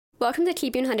Welcome to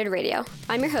Keep You 100 Radio.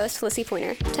 I'm your host, Lissy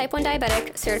Pointer, type 1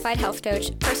 diabetic, certified health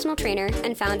coach, personal trainer,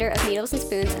 and founder of Needles and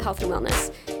Spoons Health and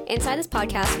Wellness. Inside this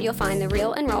podcast, you'll find the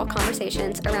real and raw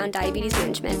conversations around diabetes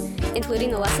management, including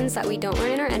the lessons that we don't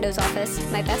learn in our endo's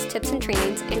office, my best tips and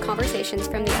trainings, and conversations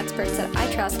from the experts that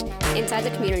I trust inside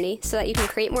the community so that you can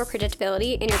create more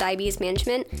predictability in your diabetes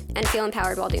management and feel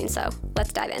empowered while doing so.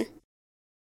 Let's dive in.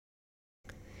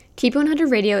 Keep 100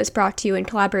 Radio is brought to you in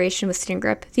collaboration with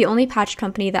SkinGrip, the only patch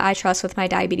company that I trust with my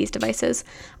diabetes devices.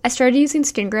 I started using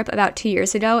SkinGrip about 2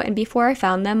 years ago, and before I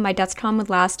found them, my Dexcom would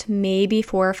last maybe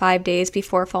 4 or 5 days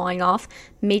before falling off,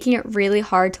 making it really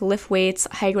hard to lift weights,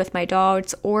 hike with my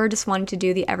dogs, or just wanting to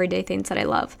do the everyday things that I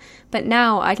love. But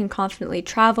now I can confidently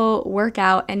travel, work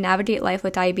out, and navigate life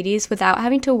with diabetes without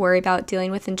having to worry about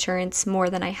dealing with insurance more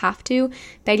than I have to,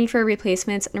 begging for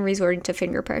replacements, and resorting to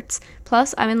finger pricks.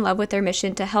 Plus, I'm in love with their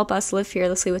mission to help us live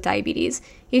fearlessly with diabetes.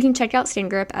 You can check out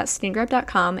SkinGrip at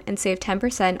skingrip.com and save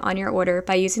 10% on your order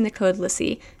by using the code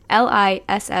LISSIE,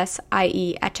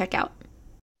 LISSIE at checkout.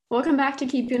 Welcome back to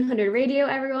Keep You 100 Radio,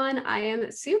 everyone. I am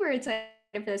super excited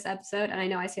for this episode, and I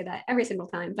know I say that every single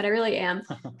time, but I really am,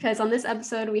 because on this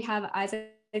episode, we have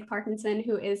Isaac Parkinson,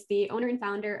 who is the owner and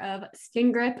founder of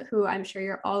SkinGrip, who I'm sure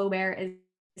you're all aware is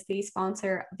the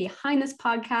sponsor behind this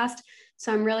podcast.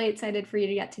 So I'm really excited for you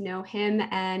to get to know him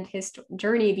and his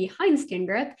journey behind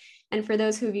SkinGrip. And for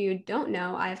those of you who don't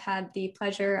know, I've had the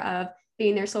pleasure of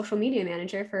being their social media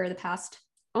manager for the past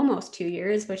almost 2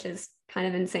 years, which is kind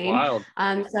of insane. Wild.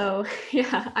 So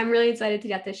yeah, I'm really excited to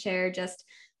get to share just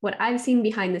what I've seen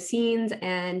behind the scenes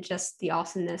and just the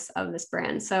awesomeness of this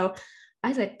brand. So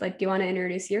Isaac, do you want to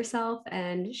introduce yourself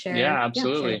and share? Yeah,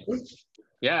 absolutely.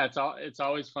 Yeah, it's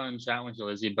always fun chatting with you,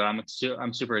 Lizzie, but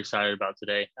I'm super excited about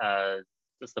today.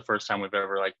 It's the first time we've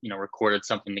ever recorded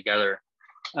something together.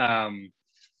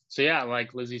 So yeah,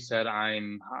 like Lizzie said,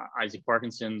 I'm Isaac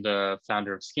Parkinson, the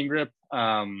founder of SkinGrip.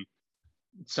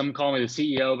 Some call me the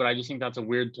CEO, but I just think that's a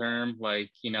weird term.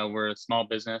 We're a small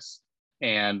business,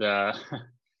 and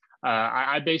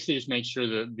I basically just make sure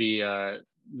that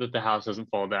the house doesn't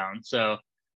fall down. So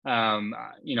I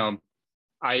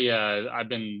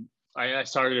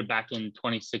started it back in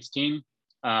 2016,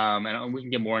 and we can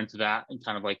get more into that and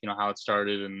kind of how it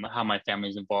started and how my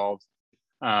family's involved.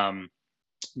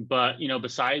 But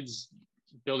besides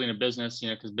building a business,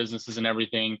 because business isn't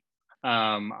everything.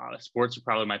 Sports are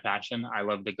probably my passion. I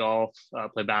love to golf,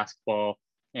 play basketball,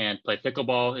 and play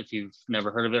pickleball. If you've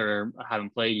never heard of it or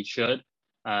haven't played, you should.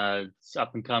 It's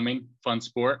up and coming, fun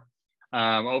sport.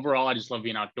 Overall, I just love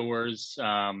being outdoors.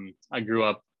 I grew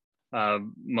up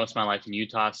most of my life in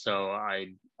Utah, so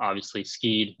I obviously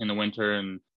skied in the winter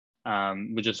and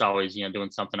was just always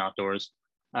doing something outdoors.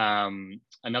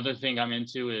 Another thing I'm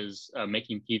into is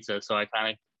making pizza. So I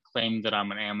kind of claim that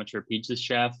I'm an amateur pizza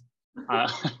chef.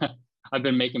 I've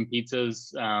been making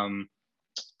pizzas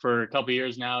for a couple of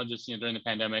years now, just during the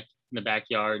pandemic in the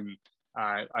backyard, and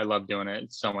I love doing it.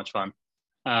 It's so much fun.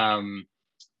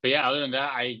 But yeah, other than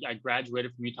that, I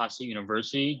graduated from Utah State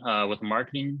University with a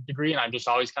marketing degree, and I've just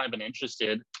always kind of been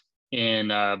interested in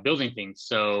building things.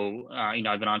 So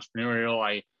I've been entrepreneurial.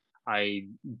 I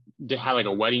had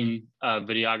a wedding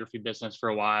videography business for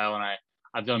a while, and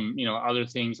I've done other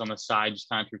things on the side just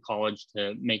kind of through college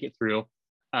to make it through.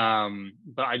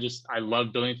 But I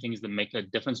love building things that make a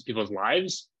difference in people's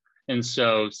lives. And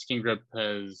so SkinGrip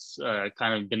has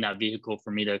kind of been that vehicle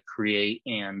for me to create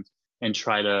and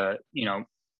try to,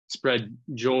 spread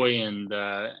joy and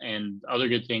other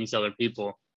good things to other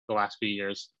people the last few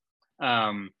years.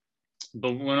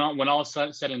 But when all is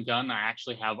said and done, I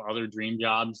actually have other dream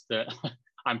jobs that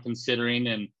I'm considering.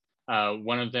 And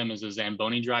one of them is a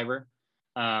Zamboni driver.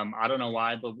 I don't know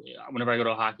why, but whenever I go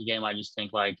to a hockey game, I just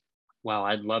think wow,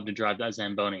 I'd love to drive that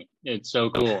Zamboni. It's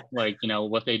so cool,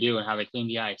 what they do and how they clean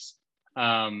the ice.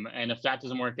 And if that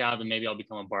doesn't work out, then maybe I'll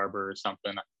become a barber or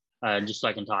something, just so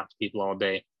I can talk to people all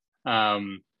day.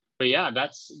 But yeah,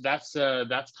 that's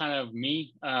kind of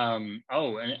me. And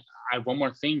I have one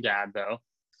more thing to add though.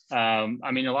 A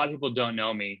lot of people don't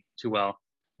know me too well,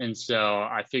 and so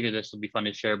I figured this would be fun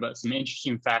to share. But some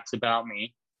interesting facts about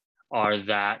me are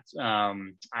that I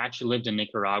actually lived in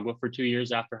Nicaragua for 2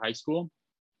 years after high school.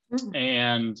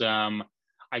 And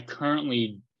I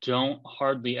currently don't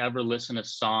hardly ever listen to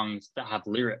songs that have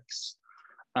lyrics.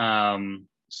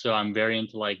 So I'm very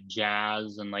into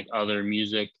jazz and other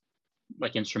music,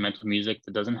 instrumental music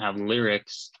that doesn't have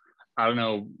lyrics. I don't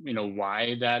know,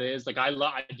 why that is.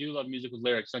 I do love music with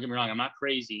lyrics. Don't get me wrong, I'm not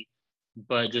crazy,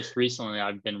 but just recently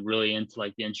I've been really into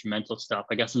the instrumental stuff.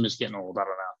 I guess I'm just getting old. I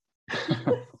don't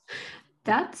know.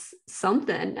 That's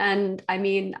something. And I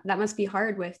mean, that must be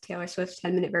hard with Taylor Swift's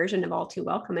 10-minute version of All Too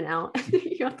Well coming out.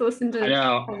 You have to listen I to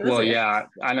know. all this Well, again. yeah,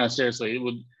 I know. Seriously, it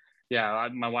would. Yeah,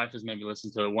 my wife has made me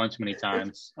listen to it one too many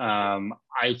times.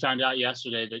 I found out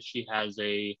yesterday that she has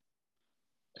a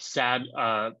sad,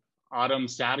 autumn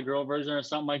sad girl version or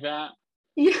something like that.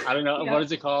 Yeah, I don't know what yeah.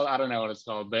 is it called. I don't know what it's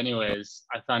called. But anyways,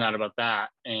 I found out about that,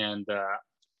 and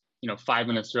 5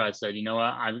 minutes through, I said, you know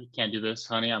what, I can't do this,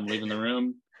 honey. I'm leaving the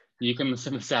room. You can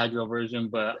listen to the sad girl version,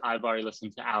 but I've already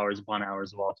listened to hours upon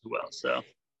hours of All Too Well. So,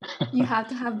 You have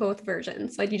to have both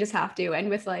versions. Like you just have to. And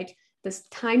with like this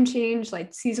time change,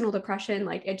 like seasonal depression,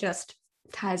 like it just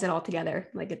ties it all together.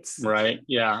 Like it's right,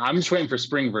 yeah, I'm just waiting for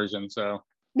spring version. So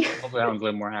hopefully that one's a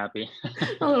little more happy.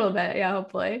 a little bit, yeah,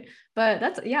 hopefully. But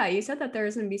that's yeah, you said that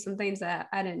there's gonna be some things that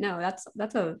I didn't know.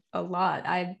 That's a lot.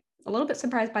 I'm a little bit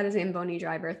surprised by the Zamboni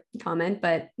driver comment,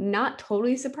 but not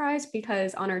totally surprised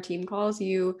because on our team calls,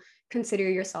 you consider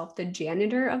yourself the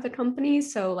janitor of the company.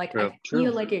 So like True, I true.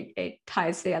 feel like it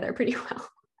ties together pretty well.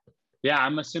 Yeah,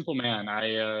 I'm a simple man.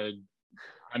 I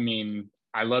mean,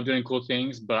 I love doing cool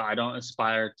things, but I don't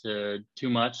aspire to too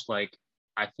much. Like,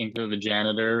 I think that the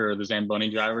janitor or the Zamboni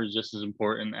driver is just as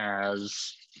important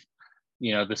as, the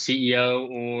CEO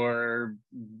or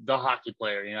the hockey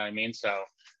player. You know what I mean? So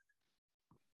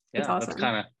It's yeah, that's awesome.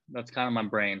 kind of that's kind of my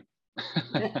brain.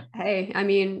 Hey, I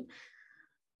mean,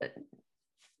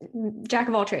 jack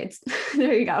of all trades.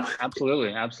 There you go.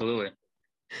 Absolutely, absolutely.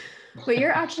 But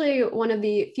you're actually one of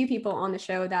the few people on the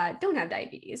show that don't have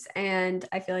diabetes. And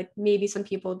I feel like maybe some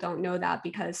people don't know that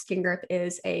because Skin Grip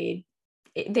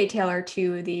they tailor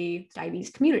to the diabetes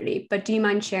community. But do you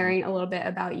mind sharing a little bit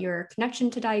about your connection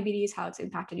to diabetes, how it's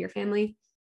impacted your family?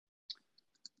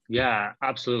 Yeah,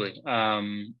 absolutely.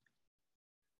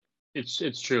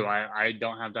 It's true. I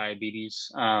don't have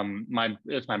diabetes.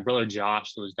 It's my brother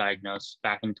Josh that was diagnosed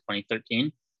back in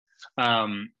 2013.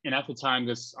 And at the time,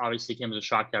 this obviously came as a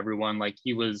shock to everyone. Like,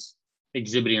 he was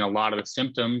exhibiting a lot of the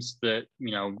symptoms that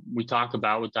we talk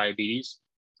about with diabetes,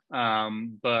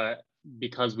 but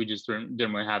because we just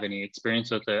didn't really have any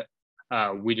experience with it,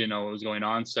 we didn't know what was going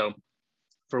on. So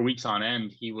for weeks on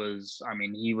end, he was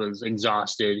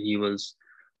exhausted. He was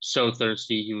so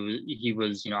thirsty. He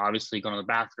was obviously going to the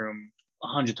bathroom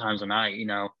 100 times a night.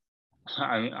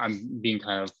 I'm being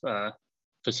kind of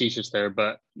facetious there,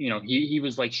 but he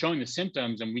was like showing the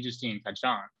symptoms, and we just didn't catch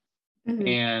on. Mm-hmm.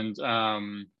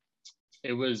 And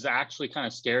it was actually kind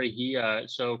of scary.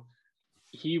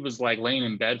 He was like laying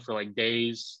in bed for like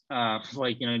days,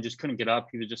 like just couldn't get up.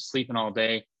 He was just sleeping all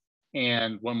day.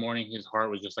 And one morning, his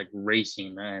heart was just like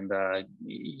racing, and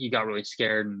he got really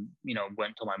scared, and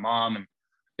went to my mom, and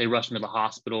they rushed him to the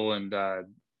hospital, and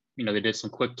they did some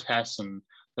quick tests, and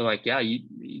they're like, yeah,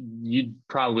 you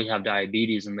probably have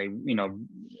diabetes. And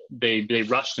they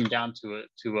rushed him down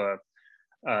to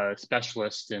a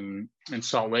specialist in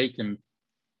Salt Lake. And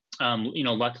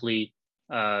luckily,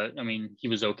 I mean, he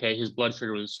was okay. His blood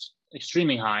sugar was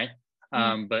extremely high,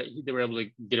 but they were able to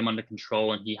get him under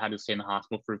control, and he had to stay in the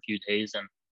hospital for a few days.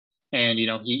 And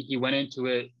he went into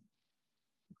it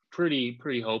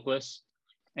pretty hopeless.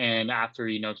 And after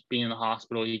being in the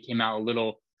hospital, he came out a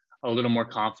little more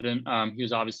confident. He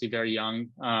was obviously very young.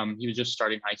 He was just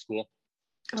starting high school,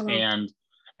 Oh, well. and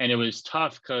it was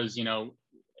tough because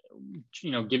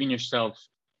giving yourself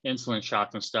insulin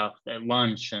shots and stuff at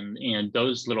lunch, and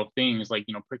those little things, like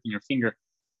pricking your finger,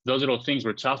 those little things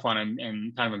were tough on him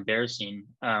and kind of embarrassing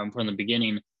from the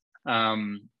beginning.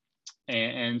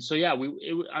 And so yeah,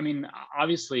 I mean,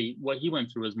 obviously what he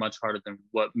went through was much harder than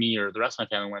what me or the rest of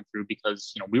my family went through,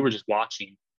 because we were just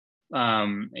watching.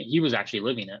 He was actually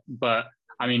living it, but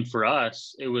I mean, for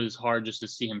us, it was hard just to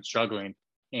see him struggling,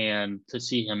 and to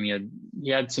see him. He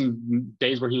had some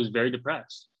days where he was very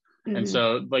depressed, and Mm-hmm.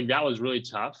 so like that was really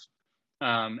tough.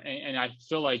 And I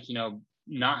feel like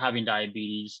not having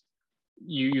diabetes,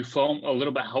 you feel a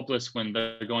little bit helpless when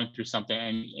they're going through something,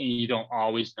 and you don't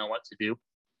always know what to do.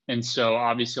 And so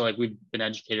obviously, like, we've been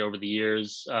educated over the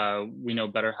years, we know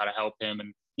better how to help him.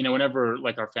 And whenever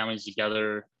like our family's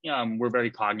together, we're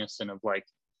very cognizant of like,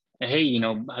 hey,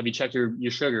 have you checked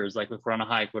your sugars, like if we're on a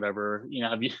hike, whatever,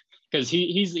 have you, because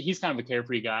he's kind of a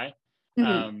carefree guy.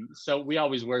 Mm-hmm. So we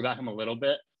always worry about him a little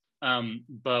bit.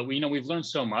 But we've learned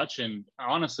so much, and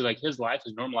honestly, like, his life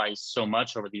has normalized so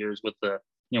much over the years with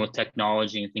with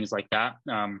technology and things like that.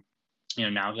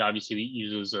 Now he obviously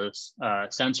uses a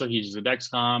sensor, he uses a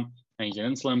Dexcom, and he's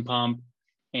an insulin pump.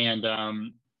 And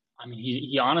I mean,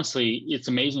 he honestly, it's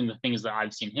amazing the things that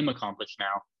I've seen him accomplish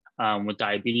now with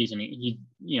diabetes. And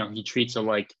he treats it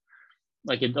like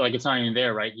it's not even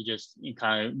there, right? He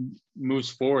kind of moves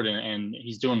forward, and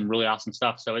he's doing really awesome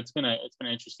stuff. So it's been an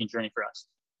interesting journey for us.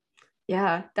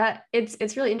 Yeah, that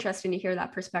it's really interesting to hear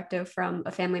that perspective from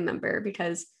a family member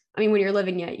because I mean, when you're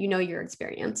living it, you know your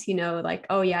experience, you know, like,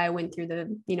 oh yeah, I went through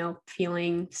the,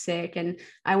 feeling sick and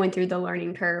I went through the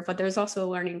learning curve, but there's also a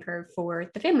learning curve for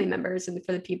the family members and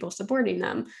for the people supporting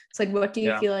them. So like, what do you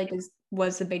Yeah. feel like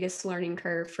was the biggest learning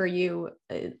curve for you,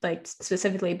 like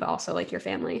specifically, but also like your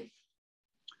family?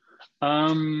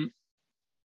 Um,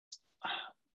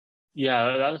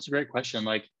 yeah, that's a great question.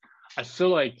 Like, I feel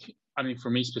like, I mean, for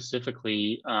me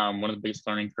specifically, one of the biggest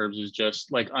learning curves is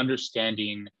just like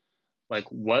understanding like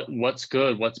what's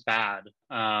good, what's bad.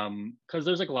 Because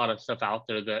there's like a lot of stuff out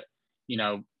there that, you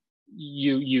know,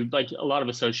 you like a lot of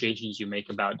associations you make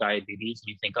about diabetes, and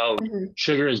you think, oh, Mhm.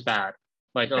 sugar is bad.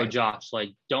 Like, oh, Right. Josh,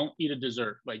 like don't eat a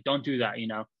dessert, like don't do that,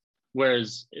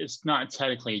 Whereas it's not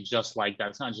technically just like that.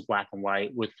 It's not just black and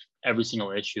white with every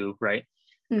single issue, right?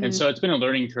 And so Hmm. it's been a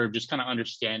learning curve, just kind of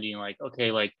understanding like,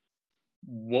 okay, like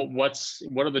what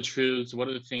are the truths, what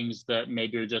are the things that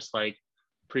maybe are just like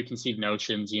preconceived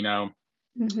notions,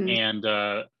 Hmm.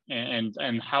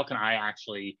 and how can I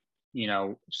actually,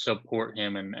 support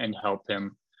him and help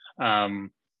him.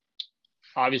 Um,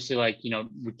 Obviously, like,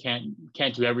 we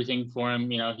can't do everything for him.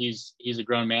 He's a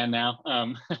grown man now. He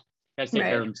has to take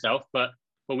care of Right. himself, but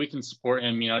we can support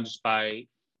him, just by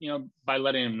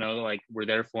letting him know that, like, we're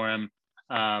there for him.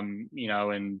 And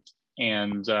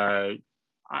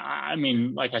I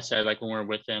mean, like I said, like when we're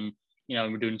with him,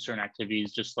 we're doing certain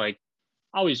activities, just like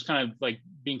always kind of like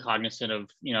being cognizant of,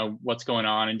 what's going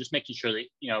on and just making sure that,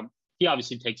 he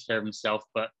obviously takes care of himself,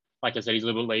 but like I said, he's a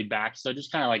little bit laid back. So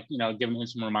just kind of like, giving him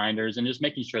some reminders and just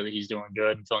making sure that he's doing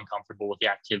good and feeling comfortable with the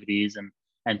activities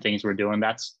and things we're doing.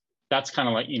 That's kind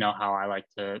of like, how I like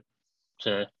to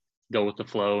go with the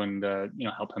flow and,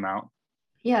 help him out.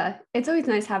 Yeah, it's always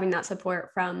nice having that support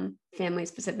from family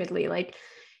specifically. Like,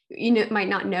 might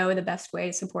not know the best way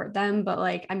to support them, but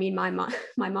like, I mean, my mom,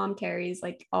 my mom carries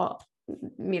like, I'll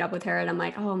meet up with her and I'm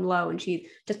like, oh, I'm low, and she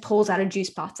just pulls out a juice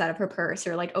box out of her purse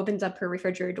or like opens up her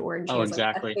refrigerator door and she Oh, has like a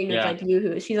exactly. thing of Yeah. like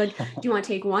yoo-hoo. She's like, do you want to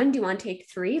take one? Do you want to take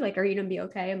three? Like, are you gonna be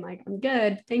okay? I'm like, I'm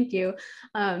good, thank you.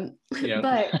 Um, Yeah.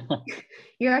 but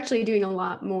you're actually doing a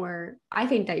lot more. I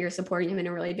think that you're supporting him in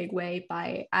a really big way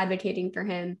by advocating for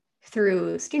him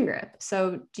through Skin Grip.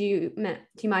 So do you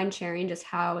mind sharing just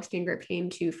how Skin Grip came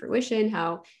to fruition,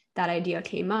 how that idea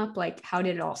came up, like how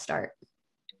did it all start?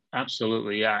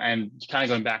 Absolutely. Yeah. And kind of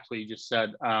going back to what you just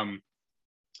said,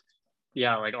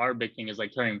 yeah, like our big thing is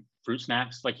like carrying fruit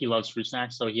snacks. Like he loves fruit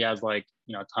snacks, so he has like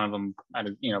a ton of them at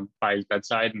his, by his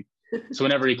bedside. And so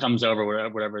whenever he comes over,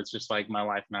 whatever, it's just like my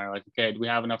wife and I are like, okay, do we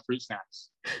have enough fruit snacks?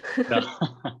 So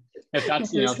if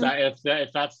that's if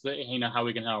that's the how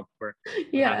we can help, we're happy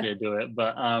Yeah. to do it.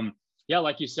 But yeah,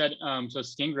 like you said, so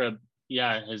Skin Grip,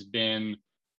 yeah, has been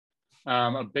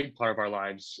a big part of our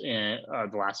lives in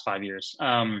the last 5 years.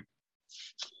 And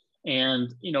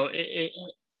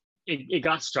it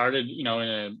got started, in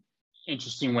an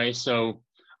interesting way. So,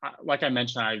 like I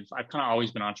mentioned, I've kind of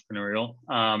always been entrepreneurial,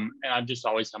 and I've just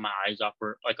always had my eyes up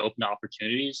for like open to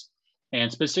opportunities.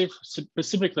 And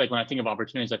specifically, like when I think of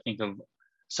opportunities, I think of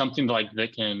something like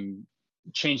that can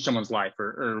change someone's life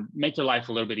or make their life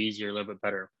a little bit easier, a little bit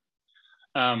better.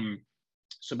 Um,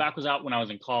 so back was out when I was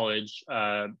in college.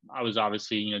 I was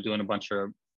obviously, doing a bunch of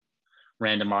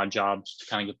random odd jobs to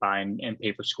kind of get by and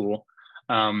pay for school.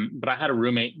 But I had a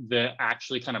roommate that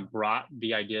actually kind of brought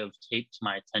the idea of tape to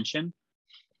my attention.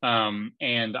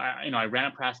 And I ran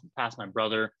it past my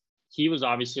brother. He was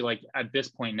obviously like at this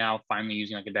point now finally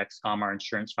using like a Dexcom. Our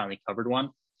insurance finally covered one.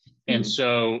 And Mhm.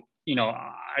 so,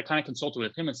 I kind of consulted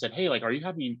with him and said, hey, like, are you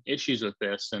having issues with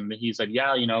this? And he said,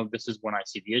 yeah, this is when I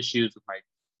see the issues with my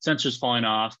sensors falling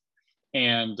off.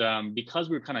 And because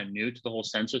we were kind of new to the whole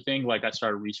sensor thing, like I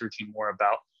started researching more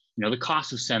about, the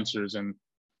cost of sensors and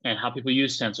how people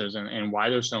use sensors and why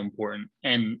they're so important.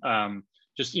 And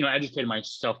just, educated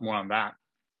myself more on that.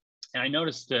 And I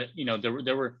noticed that,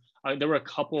 there were a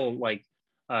couple like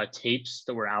tapes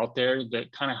that were out there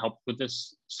that kind of helped with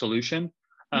this solution.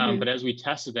 But Mhm. as we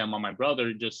tested them on my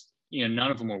brother, just,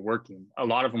 none of them were working. A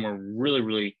lot of them were really,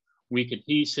 really weak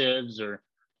adhesives or,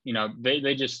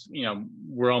 they just,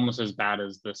 were almost as bad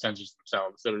as the sensors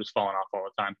themselves. They were just falling off all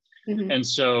the time. Mhm. And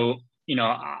so,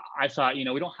 I thought, we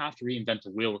don't have to reinvent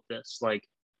the wheel with this. Like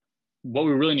what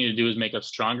we really need to do is make a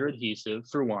stronger adhesive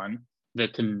for one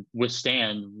that can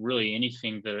withstand really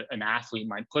anything that an athlete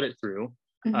might put it through.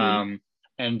 Mhm. Um,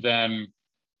 and then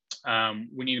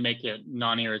we need to make it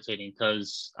non-irritating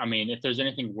because I mean, if there's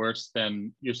anything worse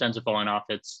than your sensor falling off,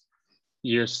 it's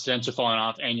your sensor falling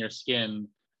off and your skin.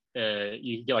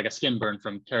 You get like a skin burn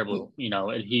from terrible,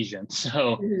 adhesion.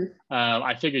 So Mhm.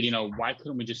 I figured, why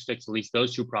couldn't we just fix at least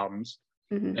those two problems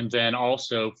Mhm. and then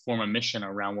also form a mission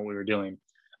around what we were doing?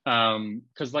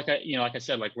 Because like I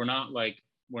said, like we're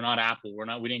not Apple.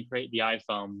 We didn't create the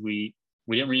iPhone. We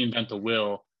didn't reinvent the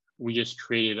wheel. We just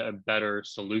created a better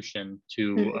solution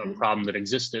to a Mhm. problem that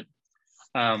existed.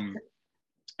 Um,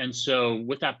 and so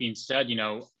with that being said,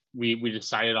 we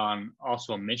decided on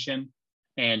also a mission,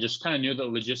 and just kind of knew that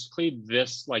logistically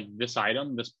this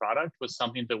item, this product was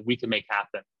something that we could make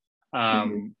happen.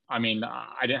 Mhm. I mean,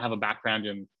 I didn't have a background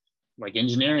in like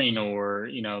engineering or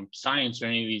science or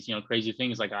any of these crazy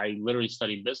things. Like I literally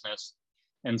studied business,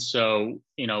 and so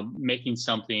making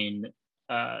something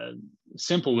uh,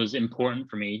 simple was important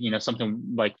for me. Something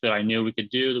like that I knew we could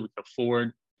do, that we could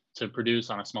afford to produce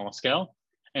on a small scale.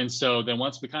 And so then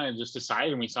once we kind of just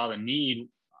decided and we saw the need,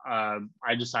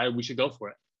 I decided we should go for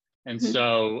it. And Mhm.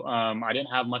 so I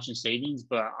didn't have much in savings,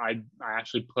 but I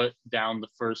actually put down the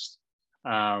first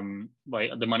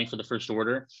like the money for the first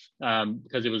order,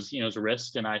 because it was a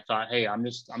risk, and I thought, hey, I'm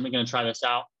going to try this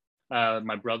out.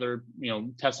 My brother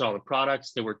tested all the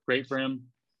products; they worked great for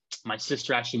him. My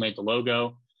sister actually made the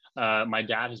logo. My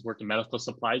dad has worked in medical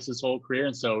supplies his whole career,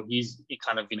 and so he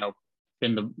kind of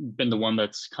been the one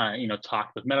that's kind of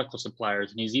talked with medical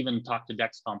suppliers, and he's even talked to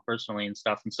Dexcom personally and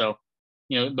stuff. And so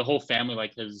the whole family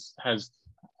like has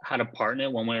had a part in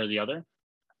it one way or the other.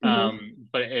 Mhm.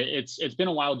 But it's been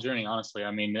a wild journey, honestly.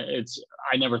 I mean,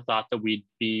 I never thought that we'd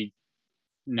be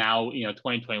now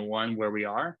 2021 where we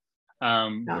are.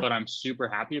 Yeah. But I'm super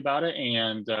happy about it,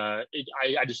 and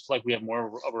I just feel like we have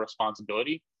more of a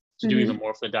responsibility to do even Mhm.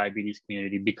 more for the diabetes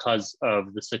community because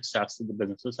of the success that the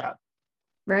businesses have.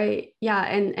 Right. Yeah.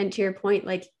 And to your point,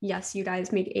 like, yes, you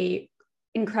guys make a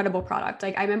incredible product.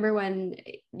 Like I remember when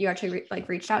you actually like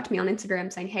reached out to me on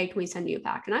Instagram saying, "Hey, can we send you a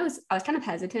pack?" And I was kind of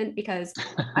hesitant because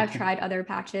I've tried other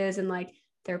patches and like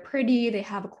they're pretty, they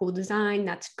have a cool design,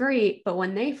 that's great. But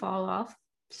when they fall off,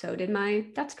 so did my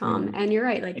Dexcom. Mm, And you're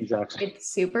right, like exactly.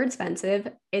 it's super expensive.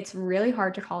 It's really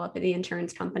hard to call up the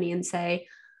insurance company and say,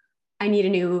 I need a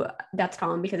new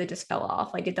Dexcom because it just fell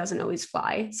off. Like it doesn't always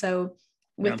fly. So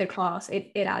with Yeah. the cost,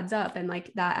 it adds up and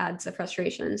like that adds the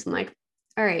frustrations. I'm like,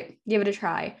 all right, give it a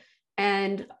try.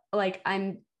 And like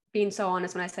I'm being so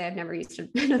honest when I say I've never used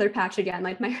another patch again.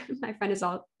 Like my friend has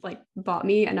all like bought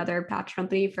me another patch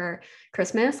company for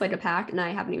Christmas, like a pack, and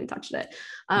I haven't even touched it.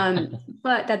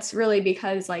 But that's really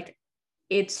because like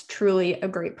it's truly a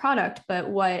great product. But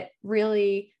what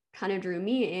really kind of drew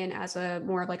me in as a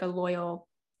more of like a loyal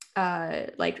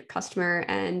like customer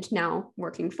and now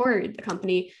working for the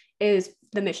company is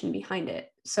the mission behind it.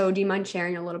 So do you mind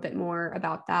sharing a little bit more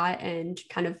about that and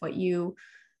kind of what you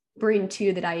bring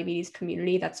to the diabetes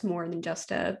community that's more than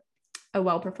just a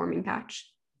well-performing patch?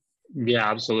 Yeah,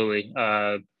 absolutely.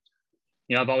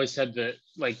 I've always said that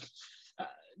like uh,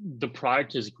 the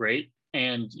product is great,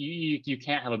 and you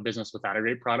can't have a business without a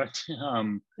great product.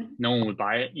 No one would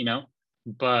buy it,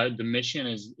 but the mission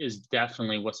is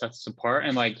definitely what sets us apart,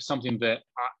 and like something that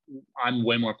I'm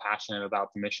way more passionate about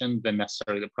the mission than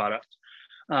necessarily the product.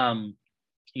 Um,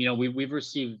 we've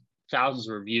received thousands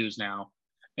of reviews now,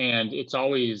 and it's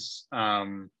always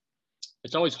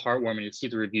heartwarming to see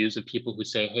the reviews of people who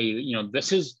say, hey,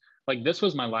 this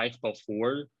was my life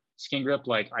before Skin Grip.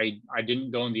 Like I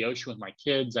didn't go in the ocean with my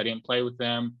kids. I didn't play with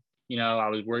them. I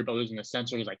was worried about losing the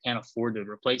sensor because I can't afford to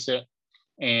replace it.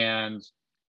 And,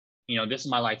 this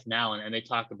is my life now. And they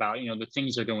talk about, the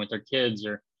things they're doing with their kids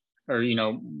or,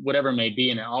 whatever it may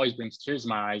be. And it always brings tears to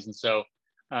my eyes. And so,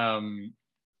 um,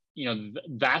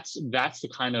 that's the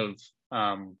kind of,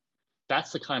 um,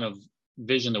 that's the kind of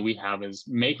vision that we have, is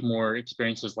make more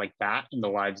experiences like that in the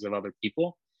lives of other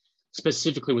people,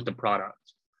 specifically with the product.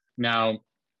 Now,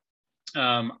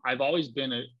 I've always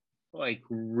been like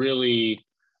really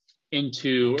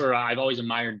into, or I've always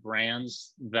admired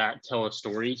brands that tell a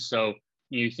story. So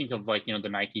you think of like the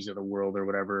Nikes of the world or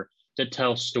whatever that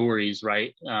tell stories,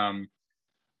 right?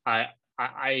 I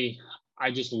I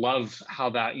I just love how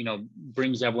that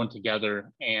brings everyone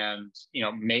together, and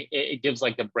it gives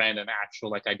like the brand an actual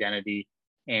like identity,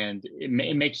 and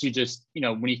it makes you just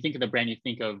when you think of the brand, you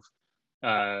think of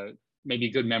uh, maybe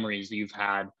good memories that you've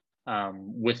had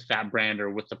with that brand or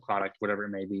with the product, whatever it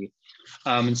may be.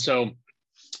 And so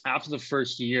after the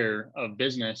first year of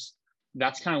business,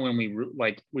 that's kind of when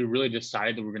we really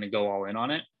decided that we're going to go all in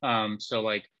on it. So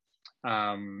like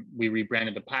we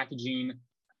rebranded the packaging.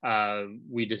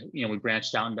 We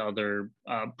branched out into other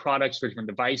products for different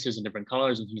devices and different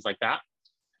colors and things like that.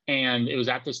 And it was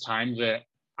at this time that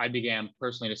I began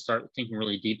personally to start thinking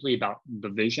really deeply about the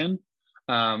vision,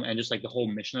 and just like the whole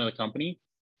mission of the company.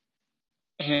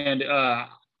 And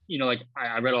like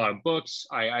I read a lot of books.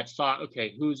 I thought,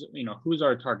 okay, who's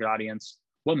our target audience?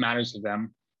 What matters to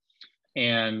them?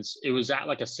 And it was at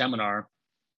like a seminar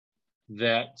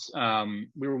that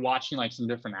we were watching like some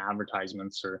different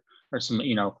advertisements or some,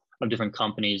 of different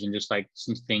companies, and just like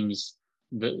some things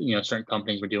that, certain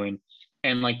companies were doing.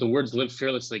 And like the words "live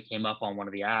fearlessly" came up on one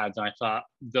of the ads. And I thought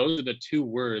those are the two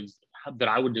words that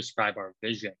I would describe our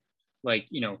vision. Like,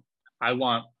 I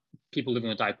want people living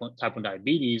with type 1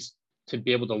 diabetes to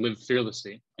be able to live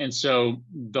fearlessly. And so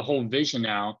the whole vision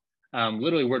now,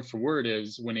 literally word for word,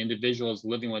 is when individuals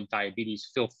living with diabetes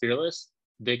feel fearless,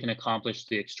 they can accomplish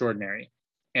the extraordinary.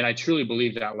 And I truly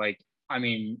believe that, like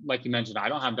you mentioned, I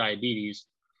don't have diabetes,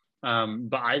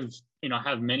 but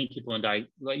have many people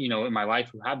in my life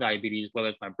who have diabetes, whether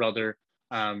it's my brother,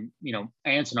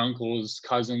 aunts and uncles,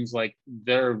 cousins. Like,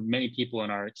 there are many people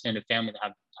in our extended family that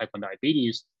have type 1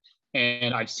 diabetes.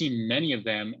 And I've seen many of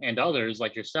them and others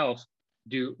like yourself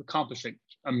accomplish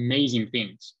amazing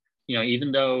things.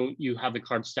 Even though you have the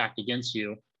cards stacked against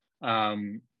you,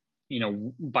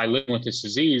 by living with this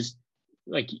disease,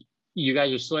 like, you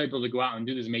guys are still able to go out and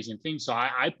do these amazing things. So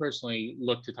I personally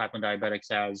look to type 1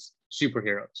 diabetics as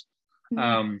superheroes.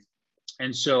 Mm-hmm.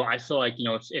 And so I feel like,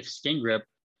 if Skin Grip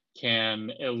can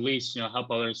at least,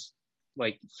 help others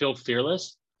like feel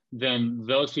fearless, then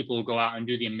those people will go out and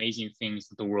do the amazing things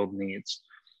that the world needs.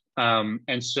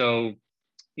 And so,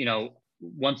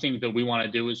 one thing that we want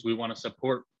to do is we want to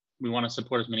support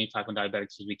as many type 1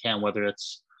 diabetics as we can, whether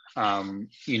it's,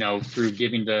 through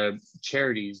giving to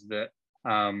charities that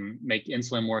make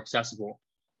insulin more accessible,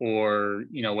 or,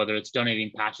 whether it's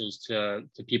donating patches to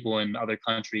people in other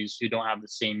countries who don't have the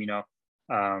same,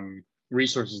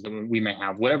 resources that we may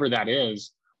have. Whatever that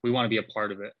is, we want to be a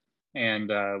part of it. And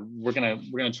we're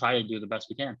gonna try to do the best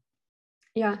we can.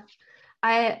 Yeah,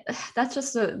 that's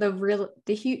just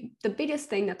the biggest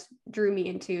thing that drew me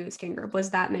into Skin Grip was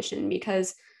that mission,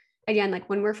 because again, like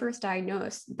when we're first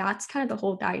diagnosed, that's kind of the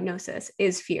whole diagnosis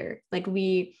is fear. Like,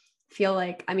 we feel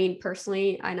like, I mean,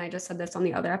 personally, and I just said this on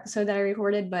the other episode that I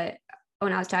recorded, but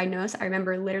when I was diagnosed, I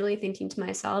remember literally thinking to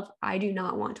myself, I do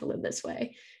not want to live this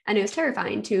way. And it was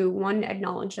terrifying to, one,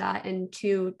 acknowledge that, and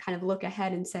two, kind of look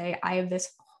ahead and say, I have this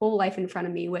whole life in front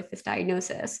of me with this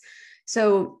diagnosis.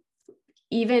 So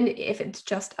even if it's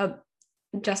just a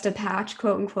patch,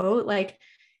 quote unquote, like,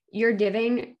 you're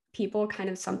giving people kind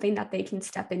of something that they can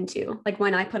step into. Like,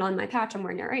 when I put on my patch, I'm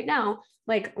wearing it right now.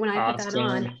 Like, when I put that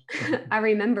on, I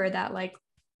remember that, like,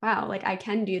 wow, like, I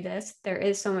can do this. There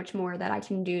is so much more that I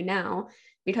can do now,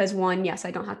 because one, yes,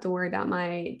 I don't have to worry about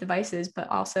my devices, but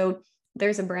also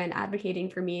there's a brand advocating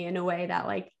for me in a way that,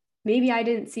 like, maybe I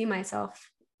didn't see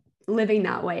myself living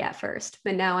that way at first,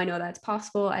 but now I know that's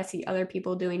possible. I see other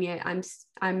people doing it.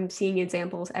 I'm seeing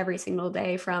examples every single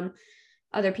day from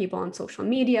other people on social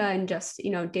media and just,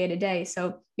 day to day.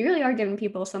 So you really are giving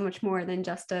people so much more than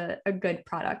just a good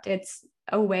product. It's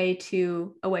a way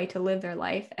to live their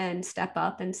life and step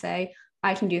up and say,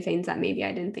 I can do things that maybe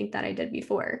I didn't think that I did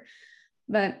before.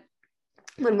 But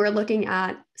when we're looking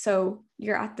at, so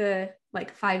you're at the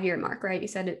 5-year mark, right? You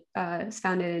said it was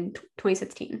founded in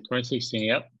 2016. 2016,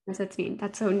 yep. 2016.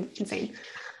 That's so insane.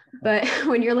 But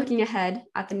when you're looking ahead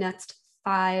at the next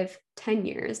 5-10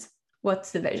 years,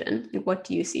 what's the vision? What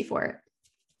do you see for it?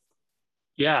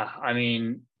 Yeah, I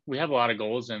mean, we have a lot of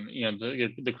goals, and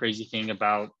the crazy thing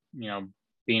about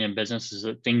being in business is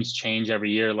that things change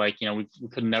every year. Like, we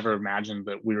could never imagine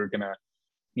that we were gonna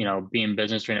be in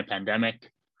business during a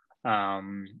pandemic,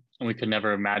 and we could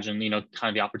never imagine kind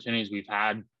of the opportunities we've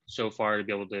had so far to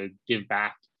be able to give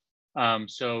back.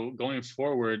 So going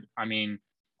forward, I mean,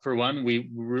 for one, we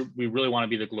really want to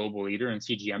be the global leader in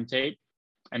CGM tape.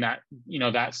 And that,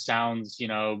 that sounds,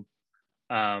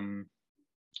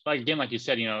 like, again, like you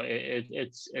said,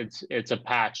 it's a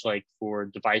patch, like, for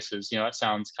devices. That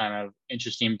sounds kind of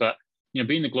interesting, but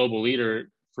being the global leader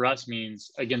for us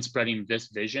means, again, spreading this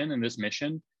vision and this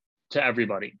mission to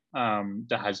everybody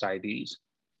that has diabetes.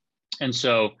 And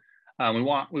so we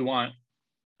want 1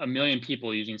 million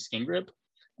people using Skin Grip,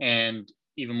 and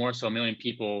even more so, 1 million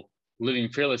people living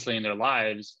fearlessly in their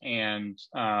lives and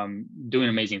doing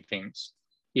amazing things,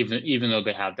 even though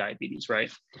they have diabetes, right?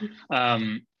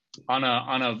 On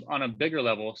a bigger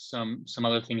level, some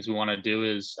other things we want to do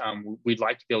is we'd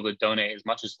like to be able to donate as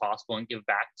much as possible and give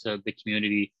back to the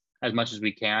community as much as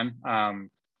we can.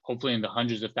 Hopefully in the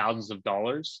hundreds of thousands of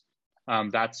dollars.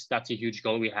 That's a huge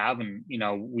goal we have, and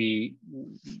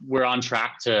we're on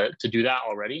track to do that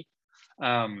already.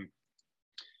 Some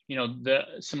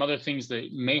other things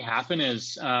that may happen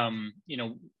is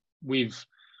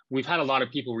we've had a lot of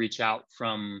people reach out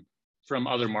from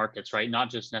other markets, right? Not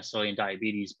just necessarily in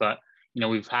diabetes, but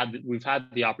we've had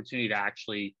the opportunity to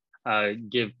actually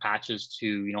give patches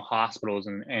to hospitals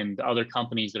and other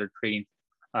companies that are creating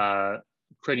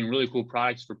creating really cool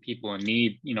products for people in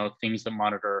need, things that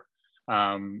monitor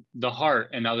the heart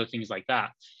and other things like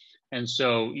that. And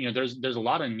so, there's a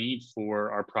lot of need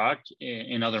for our product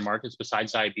in other markets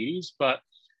besides diabetes. But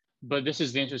this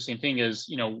is the interesting thing is,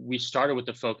 we started with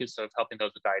the focus of helping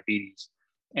those with diabetes.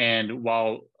 And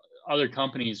while other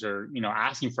companies are,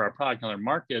 asking for our product in other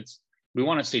markets, we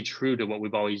want to stay true to what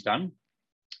we've always done.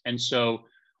 And so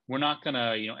we're not going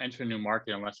to, enter a new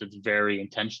market unless it's very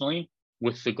intentionally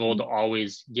with the goal to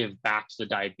always give back to the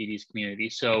diabetes community.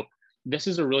 So this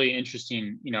is a really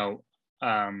interesting,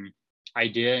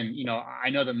 idea. And, I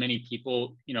know that many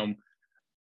people,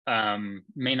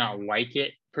 may not like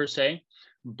it per se,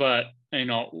 but,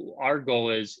 our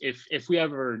goal is if we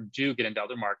ever do get into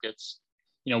other markets,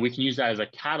 we can use that as a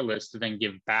catalyst to then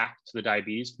give back to the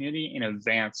diabetes community and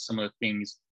advance some of the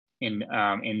things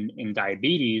in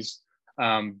diabetes,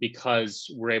 because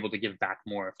we're able to give back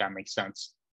more, if that makes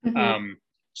sense. Mm-hmm.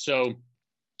 So,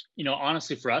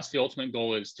 honestly, for us, the ultimate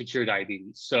goal is to cure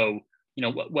diabetes. So,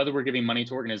 whether we're giving money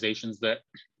to organizations that,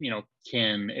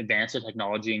 can advance the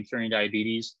technology in curing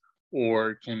diabetes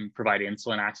or can provide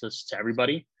insulin access to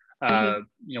everybody,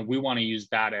 we want to use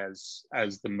that as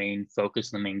the main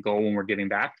focus and the main goal when we're giving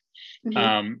back.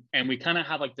 Mm-hmm. And we kind of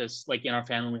have like this, like in our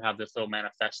family, we have this little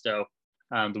manifesto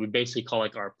that we basically call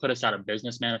like our put us out of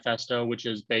business manifesto, which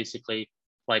is basically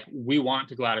like, we want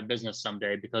to go out of business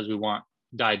someday because we want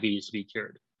diabetes to be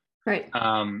cured. Right.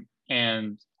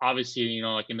 And obviously,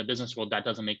 like in the business world, that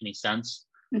doesn't make any sense.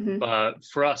 Mm-hmm. But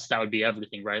for us, that would be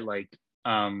everything, right? Like,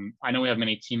 I know we have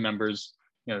many team members,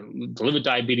 that live with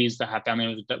diabetes, that have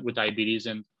family with diabetes,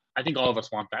 and I think all of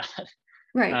us want that.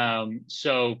 Right.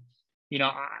 So,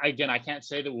 again, I can't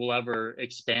say that we'll ever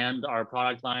expand our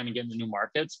product line and get into new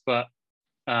markets, but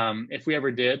if we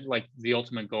ever did, like the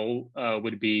ultimate goal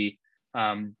would be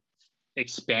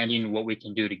expanding what we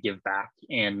can do to give back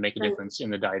and make a difference in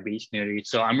the diabetes community.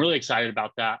 So I'm really excited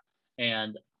about that.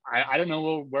 And I don't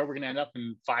know where we're going to end up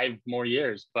in 5 more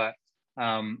years, but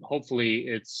hopefully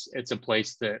it's a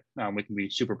place that we can be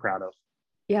super proud of.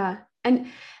 Yeah.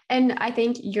 And I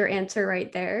think your answer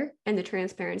right there and the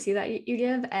transparency that you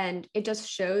give, and it just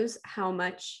shows how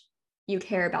much you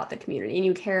care about the community and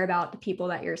you care about the people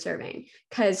that you're serving,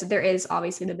 because there is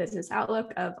obviously the business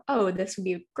outlook of, oh, this would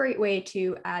be a great way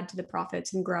to add to the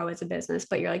profits and grow as a business.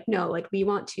 But you're like, no, like we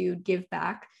want to give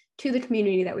back to the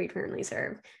community that we currently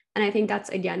serve. And I think that's,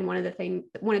 again, one of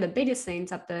the biggest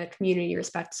things that the community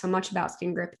respects so much about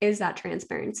Skin Grip is that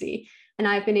transparency. And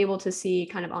I've been able to see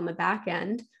kind of on the back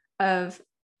end of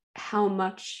how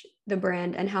much the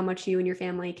brand and how much you and your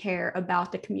family care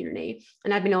about the community.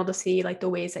 And I've been able to see like the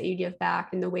ways that you give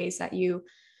back and the ways that you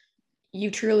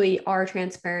truly are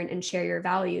transparent and share your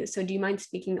values. So do you mind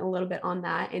speaking a little bit on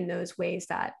that in those ways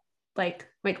that like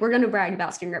we're going to brag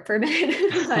about Skin Grip for a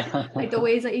minute, but like the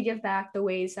ways that you give back, the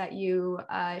ways that you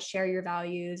share your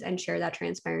values and share that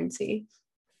transparency?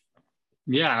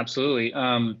 Yeah, absolutely.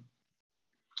 I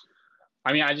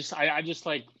mean, I just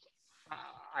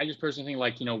personally think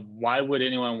like, why would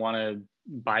anyone want to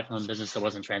buy from a business that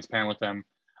wasn't transparent with them?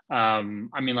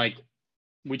 I mean, like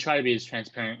we try to be as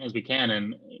transparent as we can.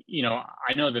 And,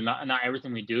 I know that not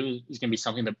everything we do is going to be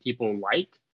something that people like.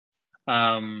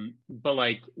 But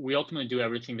like we ultimately do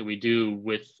everything that we do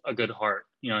with a good heart,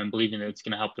 and believing that it's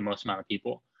going to help the most amount of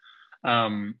people.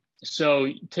 So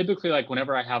typically like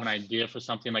whenever I have an idea for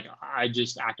something, like I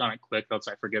just act on it quick, else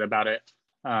I forget about it.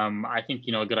 I think,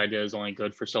 a good idea is only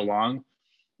good for so long.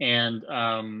 And,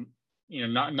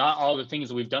 not all the things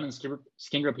that we've done in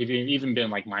Skin Grip have even been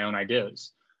like my own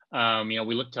ideas.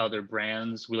 We look to other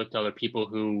brands, we look to other people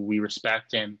who we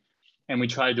respect, and we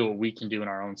try to do what we can do in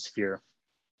our own sphere.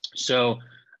 So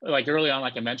like early on,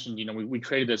 like I mentioned, we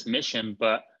created this mission,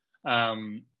 but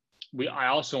I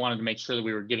also wanted to make sure that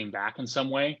we were giving back in some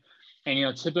way.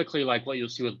 And, typically like what you'll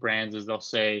see with brands is they'll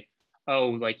say, oh,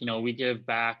 like, we give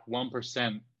back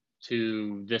 1%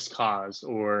 to this cause,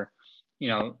 or,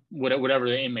 whatever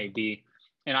it may be.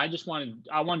 And I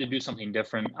wanted to do something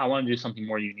different. I wanted to do something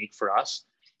more unique for us.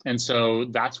 And so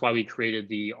that's why we created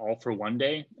the All for One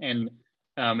Day. And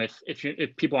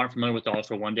if people aren't familiar with the All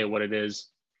for One Day, what it is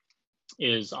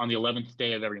on the 11th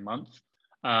day of every month,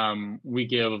 we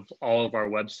give all of our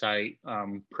website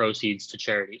proceeds to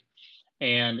charity.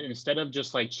 And instead of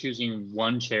just like choosing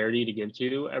one charity to give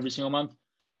to every single month,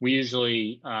 we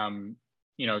usually,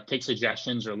 take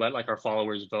suggestions or let like our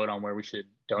followers vote on where we should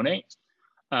donate.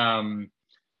 And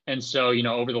so,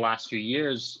 over the last few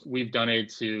years, we've donated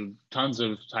to tons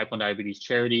of type 1 diabetes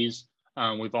charities.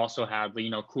 We've also had,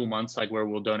 cool months like where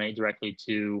we'll donate directly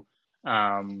to,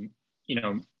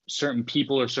 certain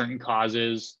people or certain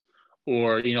causes,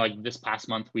 or, like this past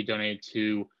month, we donated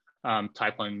to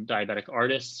type 1 diabetic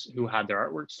artists who had their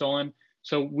artwork stolen.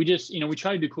 So we just, we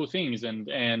try to do cool things,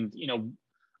 and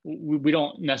we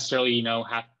don't necessarily,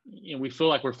 have, we feel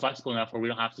like we're flexible enough where we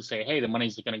don't have to say, hey, the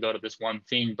money's going to go to this one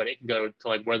thing, but it can go to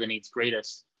like where the need's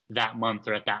greatest that month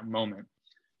or at that moment.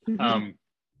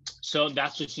 So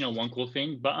that's just, one cool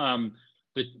thing.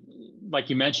 But like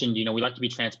you mentioned, we like to be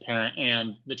transparent,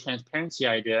 and the transparency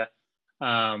idea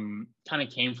kind of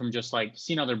came from just like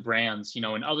seeing other brands,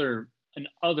 in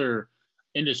other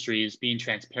industries being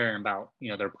transparent about,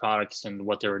 their products and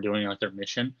what they were doing, like their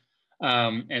mission.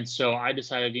 And so I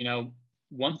decided,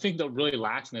 one thing that really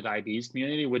lacks in the diabetes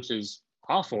community, which is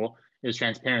awful, is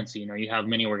transparency. You have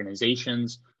many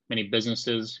organizations, many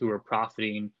businesses who are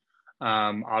profiting,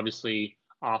 obviously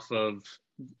off of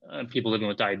people living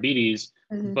with diabetes,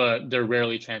 but they're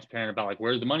rarely transparent about like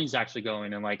where the money's actually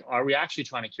going, and like, are we actually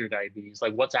trying to cure diabetes?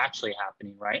 Like, what's actually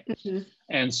happening, right?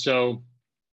 And so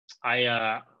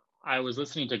I was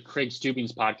listening to Craig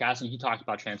Stubing's podcast, and he talked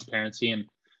about transparency, and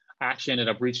I actually ended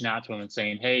up reaching out to him and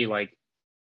saying, hey, like,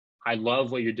 I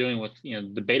love what you're doing with,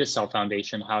 the Beta Cell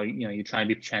Foundation, how, you're trying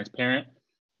to be transparent.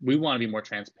 We want to be more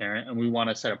transparent, and we want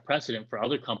to set a precedent for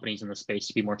other companies in the space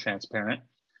to be more transparent.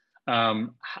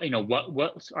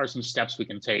 What are some steps we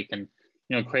can take? And,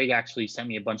 Craig actually sent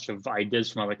me a bunch of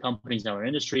ideas from other companies and other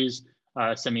industries,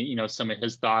 sent me, some of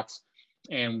his thoughts.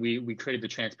 And we created the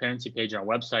transparency page on our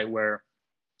website where,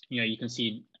 you can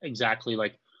see exactly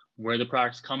like where the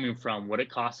product's coming from, what it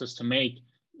costs us to make,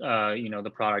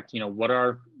 the product, what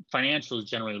our financials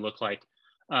generally look like.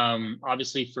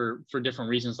 Obviously for different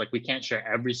reasons, like we can't share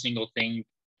every single thing,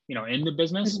 in the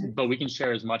business, but we can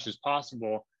share as much as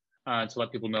possible to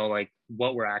let people know like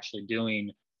what we're actually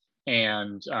doing,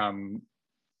 and,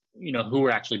 who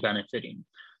we're actually benefiting.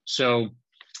 So,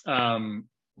 again,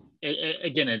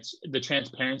 it's the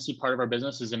transparency part of our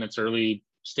business is in its early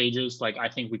stages. Like, I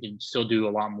think we can still do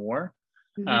a lot more.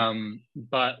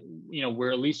 But,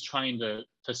 we're at least trying to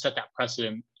set that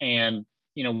precedent. And,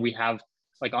 we have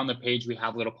like on the page, we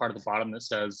have a little part at the bottom that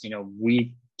says,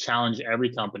 we challenge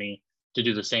every company to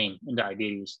do the same in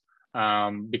diabetes.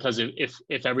 Because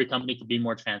if every company could be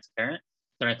more transparent,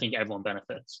 then I think everyone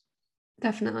benefits.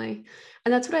 Definitely.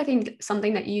 And that's what I think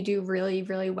something that you do really,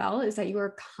 really well is that you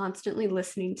are constantly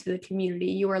listening to the community.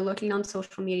 You are looking on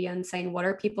social media and saying, what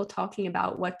are people talking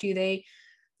about? What do they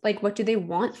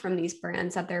want from these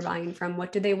brands that they're buying from?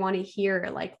 What do they want to hear?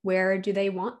 Like, where do they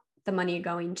want the money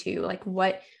going to? Like,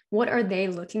 what are they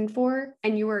looking for?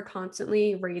 And you are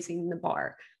constantly raising the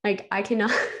bar. Like, I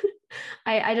cannot,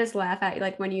 I just laugh at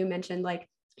like when you mentioned like,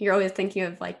 you're always thinking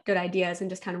of like good ideas and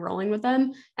just kind of rolling with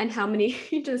them, and how many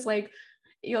just like,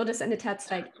 you'll just send a text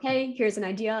like, hey, here's an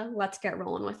idea, let's get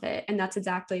rolling with it. And that's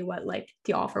exactly what like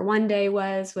the All for One Day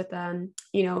was with,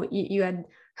 you had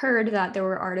heard that there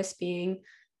were artists being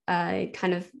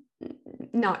kind of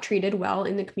not treated well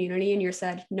in the community, and you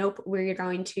said, nope, we're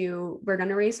going to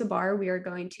raise the bar. We are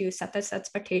going to set this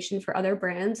expectation for other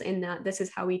brands, and that this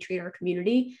is how we treat our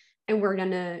community. And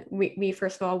we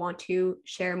first of all want to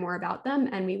share more about them,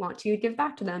 and we want to give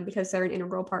back to them because they're an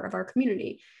integral part of our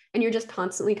community. And you're just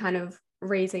constantly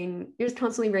raising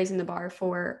the bar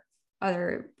for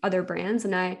other brands.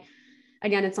 And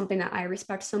again, it's something that I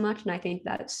respect so much, and I think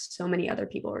that so many other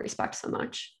people respect so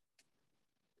much.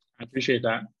 I appreciate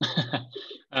that.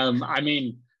 I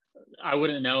mean, I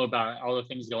wouldn't know about all the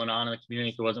things going on in the community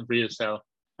if it wasn't for you. So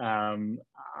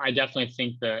I definitely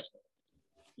think that,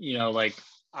 like,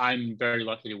 I'm very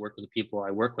lucky to work with the people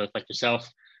I work with, like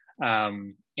yourself.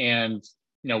 And,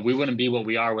 we wouldn't be what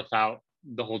we are without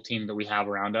the whole team that we have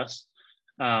around us.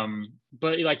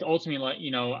 But like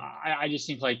ultimately, I just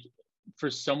think like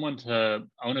for someone to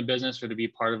own a business or to be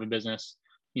part of a business,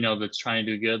 that's trying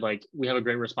to do good, like we have a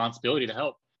great responsibility to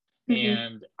help.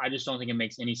 And I just don't think it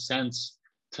makes any sense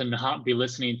to not be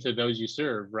listening to those you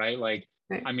serve, right? Like,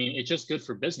 right. I mean, it's just good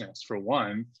for business for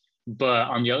one, but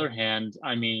on the other hand,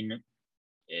 I mean,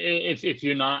 if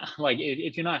you're not like,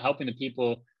 if you're not helping the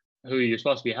people who you're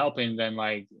supposed to be helping, then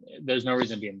like, there's no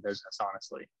reason to be in business,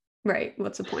 honestly. Right.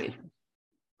 What's the point?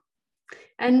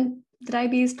 And the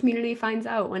diabetes community finds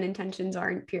out when intentions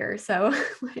aren't pure. So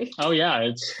like, oh yeah,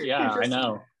 I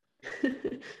know.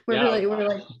 we're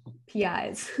like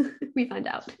PIs. We find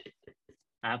out.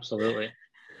 Absolutely.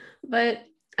 But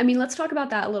I mean, let's talk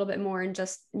about that a little bit more in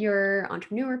just your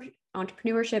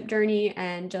entrepreneurship journey,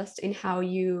 and just in how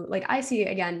you, like, I see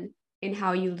again in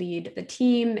how you lead the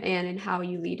team and in how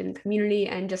you lead in the community.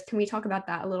 And just, can we talk about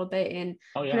that a little bit in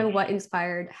kind of what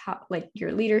inspired how, like,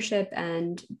 your leadership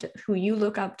and who you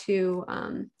look up to?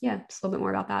 Just a little bit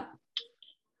more about that.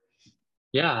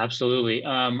 Yeah, absolutely.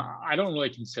 I don't really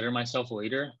consider myself a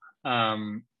leader.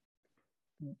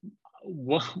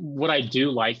 what I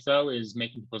do like though is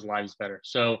making people's lives better.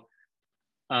 So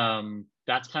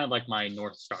that's kind of like my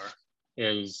North Star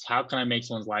is how can I make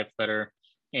someone's life better?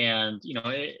 And,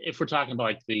 if we're talking about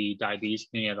like the diabetes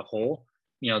community as a whole,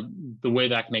 the way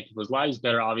that I can make people's lives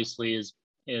better, obviously is,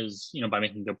 by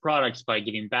making good products, by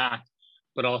giving back,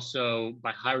 but also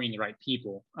by hiring the right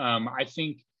people. I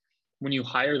think when you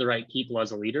hire the right people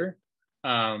as a leader,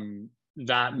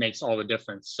 that makes all the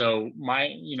difference. So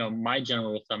my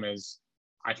general rule of thumb is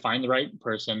I find the right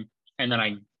person and then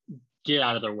I get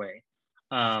out of their way.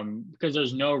 Because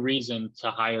there's no reason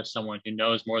to hire someone who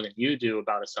knows more than you do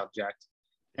about a subject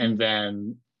and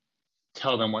then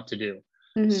tell them what to do.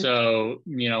 Mm-hmm. So,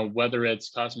 whether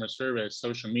it's customer service,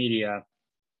 social media,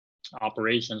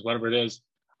 operations, whatever it is,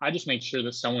 I just make sure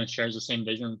that someone shares the same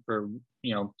vision for,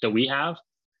 that we have.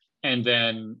 And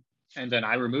then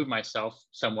I remove myself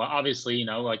somewhat. Obviously,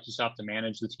 like you still have to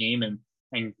manage the team and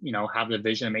have the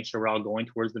vision and make sure we're all going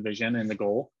towards the vision and the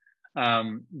goal.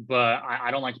 But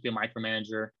I don't like to be a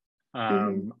micromanager.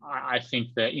 I think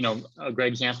that, a great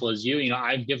example is you.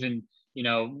 I've given,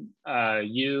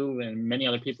 you and many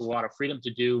other people a lot of freedom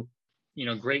to do,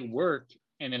 great work.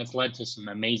 And then it's led to some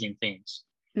amazing things.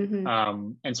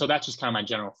 And so that's just kind of my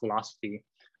general philosophy.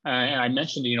 And I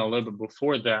mentioned, a little bit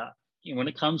before that, when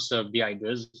it comes to the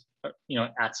ideas,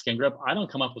 at Skin Grip, I don't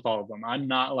come up with all of them. I'm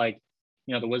not like,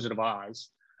 the Wizard of Oz.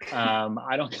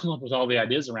 I don't come up with all the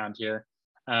ideas around here.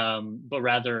 But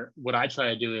rather what I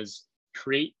try to do is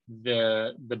create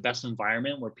the best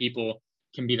environment where people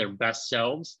can be their best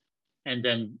selves and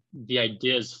then the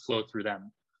ideas flow through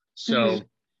them. So,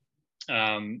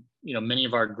 many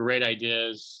of our great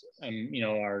ideas and,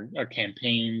 our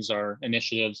campaigns, our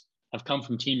initiatives have come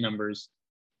from team members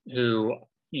who,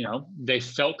 they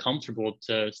felt comfortable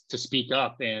to speak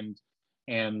up and,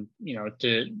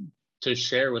 to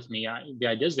share with me the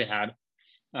ideas they had.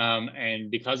 And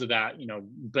because of that,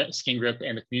 Skin Grip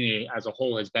and the community as a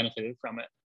whole has benefited from it.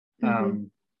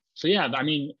 So yeah, I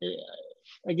mean,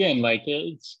 again, like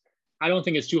I don't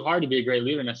think it's too hard to be a great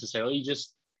leader necessarily. You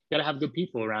just got to have good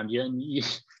people around you and you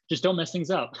just don't mess things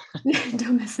up.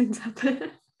 Don't mess things up.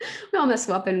 We all mess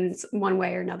up in one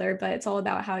way or another, but it's all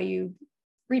about how you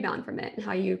rebound from it and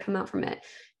how you come out from it.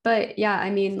 But yeah,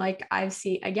 I mean, like I've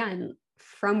seen, again,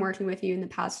 from working with you in the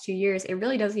past 2 years, it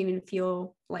really doesn't even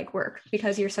feel like work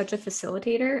because you're such a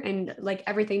facilitator and like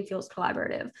everything feels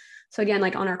collaborative. So again,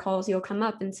 like on our calls, you'll come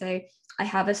up and say, I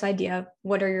have this idea.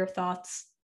 What are your thoughts?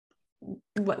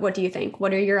 What do you think?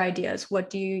 What are your ideas?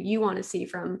 What do you want to see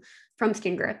from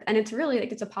Skin Grip? And it's really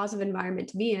like, it's a positive environment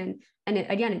to be in. And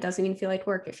it doesn't even feel like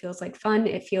work. It feels like fun.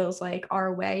 It feels like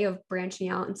our way of branching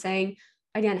out and saying,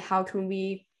 again, how can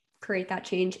we create that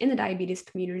change in the diabetes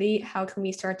community? How can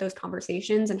we start those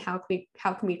conversations and how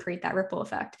can we create that ripple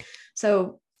effect?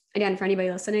 So again, for anybody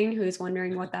listening who's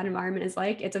wondering what that environment is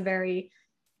like,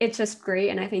 it's just great.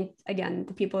 And I think, again,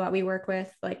 the people that we work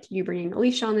with, like you bringing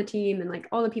Alicia on the team and like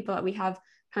all the people that we have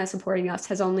kind of supporting us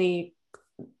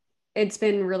it's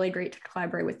been really great to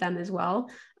collaborate with them as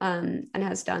well. And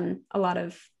has done a lot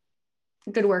of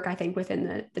good work, I think,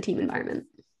 within the team environment.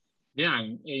 Yeah.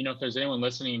 And, if there's anyone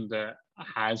listening that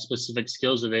has specific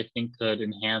skills that they think could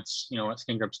enhance, what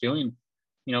Skin Grip's doing,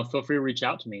 feel free to reach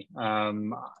out to me.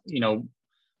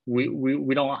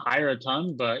 We don't hire a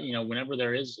ton, but whenever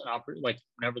there is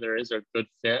whenever there is a good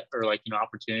fit or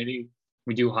opportunity,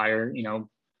 we do hire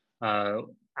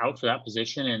out for that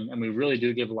position, and we really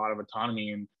do give a lot of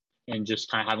autonomy and just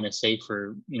kind of having a say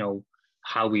for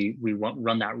how we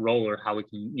run that role or how we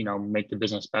can make the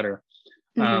business better.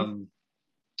 And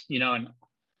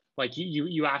like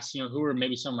you asked, who are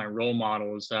maybe some of my role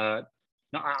models.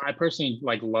 I personally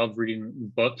love reading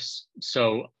books,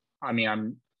 so I mean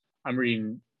I'm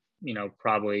reading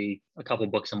probably a couple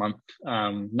books a month,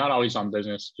 not always on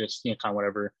business, just kind of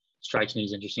whatever strikes me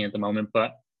as interesting at the moment.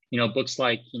 But books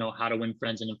like How to Win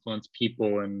Friends and Influence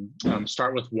People and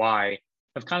Start with Why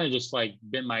have kind of just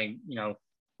been my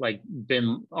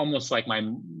been almost like my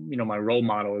my role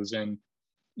models in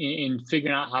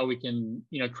figuring out how we can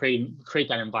create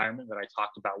that environment that I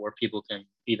talked about where people can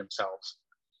be themselves.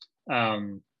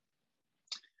 And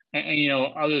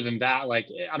other than that, I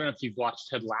don't know if you've watched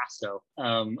Ted Lasso.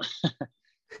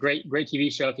 Great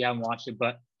TV show if you haven't watched it.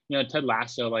 But Ted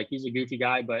Lasso, he's a goofy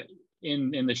guy, but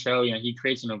in the show, he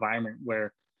creates an environment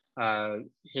where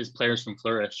his players can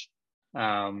flourish.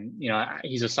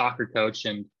 He's a soccer coach,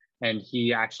 and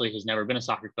he actually has never been a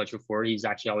soccer coach before. He's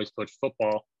actually always coached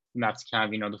football, and that's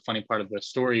kind of the funny part of the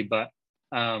story. But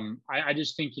I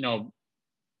just think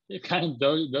kind of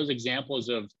those examples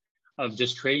of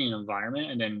just creating an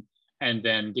environment and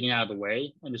then getting out of the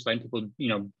way and just letting people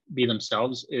be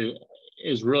themselves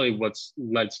is really what's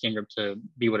led Skin Grip to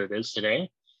be what it is today.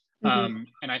 Mm-hmm.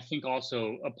 And I think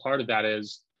also a part of that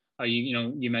is,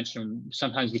 you mentioned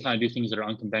sometimes we kind of do things that are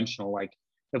unconventional. Like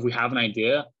if we have an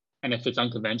idea and if it's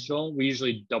unconventional, we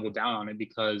usually double down on it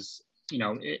because,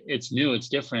 it's new, it's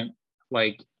different.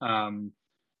 Like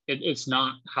it's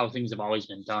not how things have always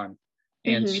been done.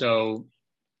 And Mm-hmm. so,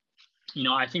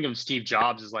 I think of Steve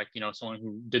Jobs as like, someone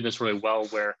who did this really well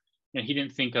where, he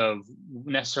didn't think of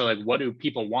necessarily like what do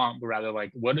people want, but rather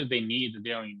like what do they need that they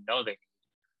don't even know they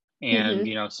need. And,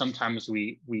 Mm-hmm. sometimes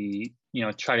we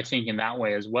try to think in that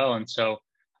way as well. And so,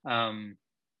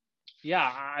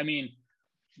 yeah, I mean,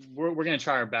 we're going to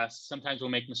try our best. Sometimes we'll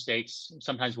make mistakes.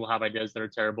 Sometimes we'll have ideas that are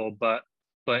terrible, but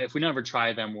if we never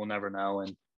try them, we'll never know.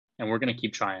 And we're going to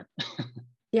keep trying.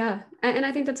 Yeah. And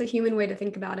I think that's a human way to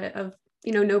think about it of,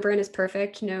 no brand is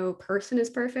perfect, no person is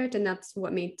perfect. And that's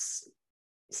what makes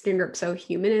Skin Grip so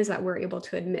human, is that we're able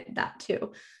to admit that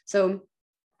too. So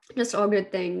just all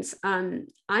good things. I'm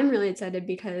really excited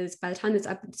because by the time this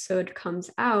episode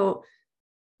comes out,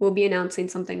 we'll be announcing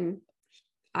something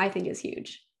I think is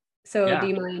huge. So do Yeah.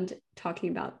 you mind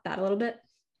talking about that a little bit?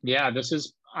 Yeah. This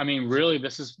is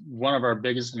one of our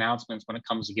biggest announcements when it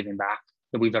comes to giving back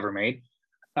that we've ever made.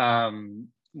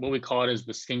 What we call it is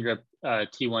the Skin Grip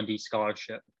T1D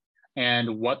scholarship.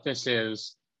 And what this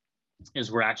is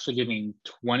we're actually giving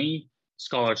 20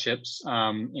 scholarships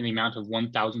in the amount of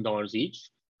 $1,000 each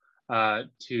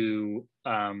to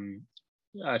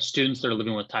students that are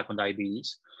living with type 1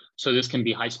 diabetes. So this can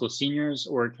be high school seniors,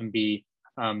 or it can be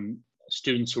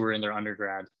students who are in their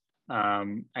undergrad.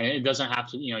 And it doesn't have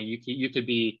to, you could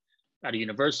be at a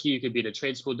university, you could be at a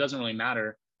trade school, it doesn't really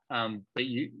matter. But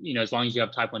as long as you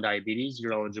have type 1 diabetes,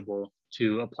 you're eligible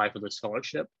to apply for the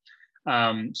scholarship.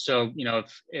 So,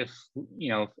 if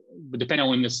depending on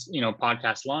when this,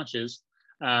 podcast launches,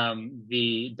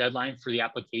 the deadline for the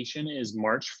application is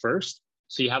March 1st.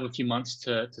 So you have a few months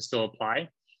to still apply.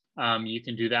 You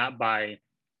can do that by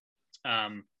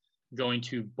going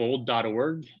to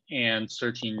bold.org and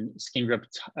searching Skin Grip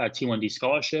T1D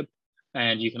scholarship.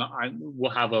 And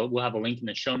we'll have a link in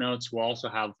the show notes. We'll also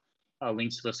have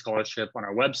links to the scholarship on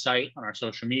our website, on our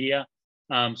social media.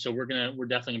 So we're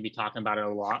definitely gonna be talking about it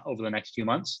a lot over the next few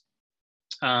months.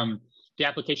 The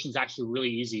application is actually really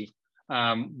easy.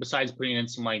 Besides putting in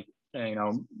some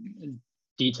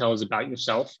details about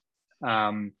yourself,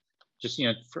 just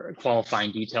for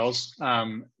qualifying details.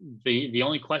 The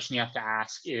only question you have to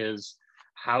ask is,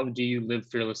 how do you live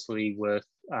fearlessly with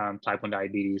type 1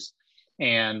 diabetes?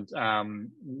 And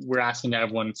we're asking that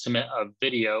everyone submit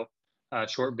a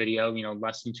short video,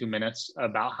 less than 2 minutes,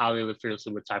 about how they live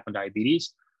fearlessly with type 1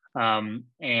 diabetes.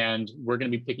 And we're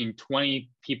going to be picking 20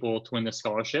 people to win the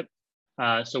scholarship.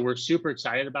 So we're super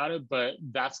excited about it, but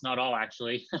that's not all,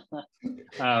 actually.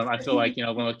 I feel like,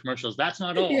 one of the commercials, that's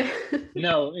not all. Yeah.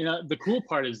 No, the cool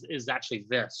part is actually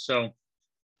this. So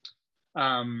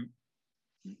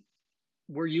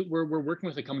we're working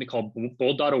with a company called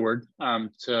bold.org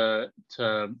to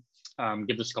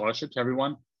give the scholarship to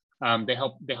everyone. They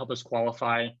help us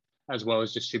qualify as well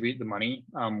as distribute the money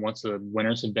once the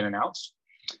winners have been announced.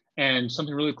 And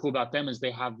something really cool about them is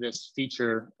they have this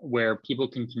feature where people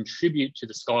can contribute to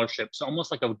the scholarship. So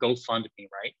almost like a GoFundMe,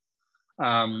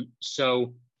 right?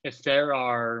 So if there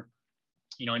are,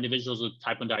 individuals with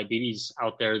type 1 diabetes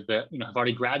out there that, have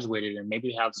already graduated and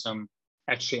maybe have some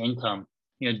extra income,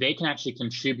 they can actually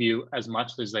contribute as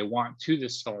much as they want to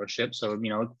this scholarship. So,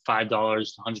 $5,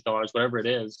 $100, whatever it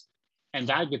is. And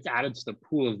that gets added to the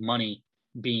pool of money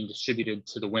being distributed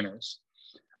to the winners.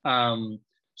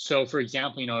 So, for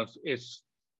example,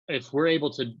 if we're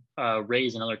able to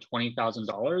raise another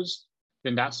 $20,000,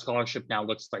 then that scholarship now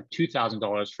looks like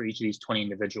 $2,000 for each of these 20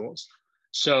 individuals.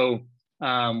 So,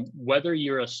 whether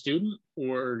you're a student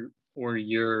or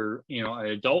you're an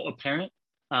adult, a parent,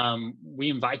 we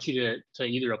invite you to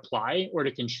either apply or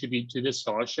to contribute to this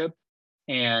scholarship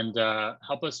and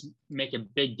help us make a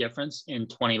big difference in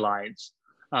 20 lives.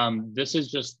 This is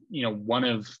just one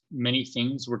of many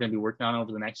things we're going to be working on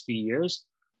over the next few years,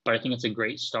 but I think it's a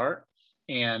great start.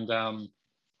 And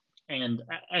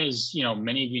as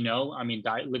many of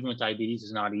living with diabetes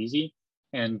is not easy,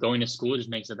 and going to school just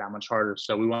makes it that much harder.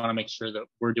 So we want to make sure that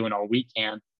we're doing all we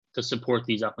can to support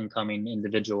these up and coming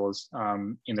individuals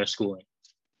in their schooling.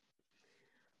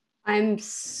 I'm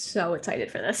so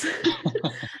excited for this.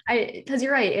 Because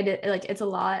you're right. It's a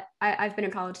lot. I've been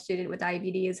a college student with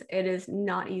diabetes. It is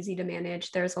not easy to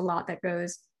manage. There's a lot that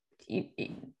goes,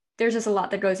 there's just a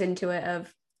lot that goes into it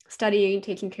of studying,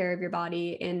 taking care of your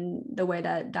body in the way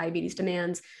that diabetes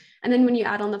demands. And then when you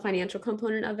add on the financial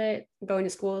component of it, going to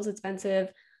school is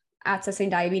expensive. accessing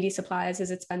diabetes supplies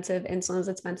is expensive, insulin is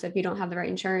expensive, you don't have the right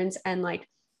insurance. And like,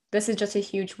 this is just a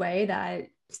huge way that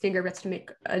Skin Grip gets to make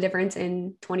a difference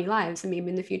in 20 lives. And maybe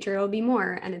in the future it'll be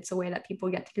more. And it's a way that people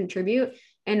get to contribute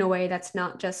in a way that's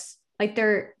not just like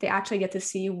they actually get to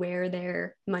see where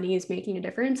their money is making a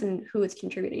difference and who it's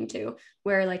contributing to,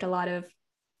 where like a lot of,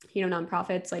 you know,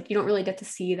 nonprofits, like you don't really get to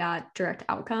see that direct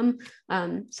outcome.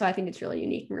 So I think it's really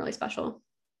unique and really special.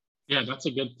 Yeah, that's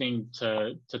a good thing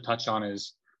to touch on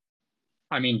is,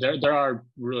 I mean, there are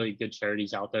really good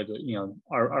charities out there that, you know,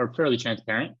 are fairly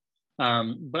transparent.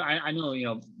 But I know, you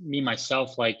know, me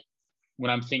myself, like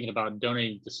when I'm thinking about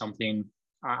donating to something,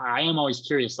 I am always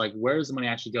curious, like, where does the money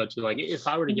actually go to? Like, if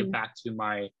I were to give back to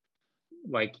my,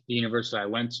 like the university I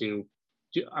went to,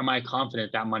 am I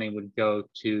confident that money would go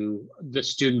to the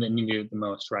student that needed it the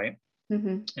most, right?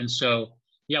 And so,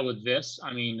 yeah, with this,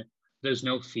 I mean, there's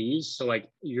no fees. So like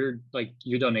your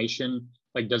donation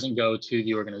like doesn't go to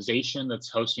the organization that's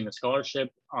hosting the scholarship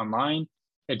online.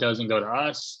 It doesn't go to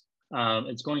us.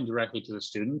 It's going directly to the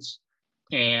students.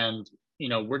 And, you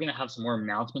know, we're going to have some more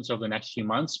announcements over the next few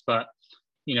months, but,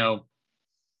 you know,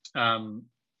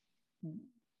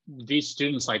 these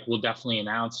students like will definitely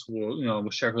announce, we'll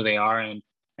share who they are. And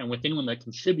with anyone that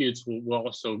contributes, we'll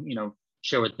also, you know,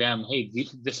 share with them, hey,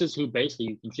 this is who basically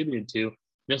you contributed to.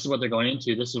 This is what they're going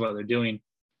into. This is what they're doing.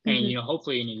 And, you know,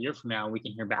 hopefully in a year from now, we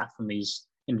can hear back from these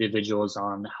individuals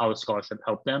on how the scholarship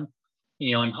helped them,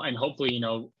 you know, and hopefully, you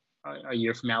know, a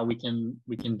year from now, we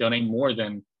can donate more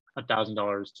than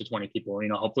 $1,000 to 20 people. You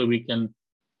know, hopefully we can,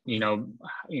 you know,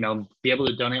 be able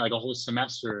to donate like a whole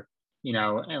semester, you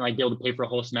know, and like be able to pay for a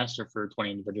whole semester for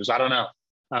 20 individuals. I don't know.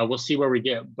 We'll see where we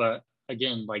get. But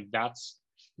again, like that's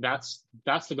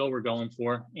the goal we're going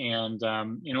for. And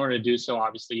in order to do so,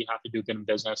 obviously you have to do good in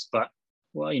business, but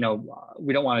well, you know,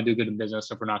 we don't want to do good in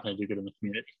business if we're not going to do good in the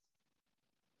community.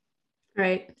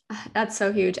 Right. That's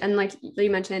so huge. And like you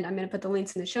mentioned, I'm going to put the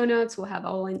links in the show notes. We'll have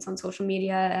all the links on social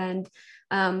media, and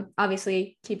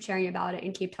obviously keep sharing about it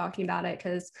and keep talking about it,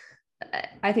 because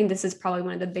I think this is probably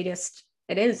one of the biggest,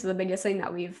 it is the biggest thing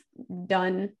that we've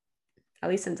done, at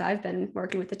least since I've been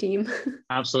working with the team.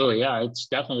 Absolutely. Yeah, it's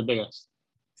definitely the biggest.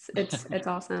 It's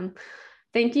awesome.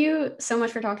 Thank you so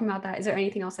much for talking about that. Is there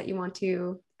anything else that you want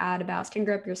to add about Skin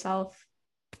Grip yourself?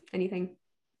 Anything?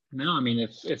 No, I mean,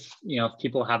 if you know, if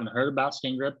people haven't heard about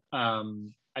Skin Grip,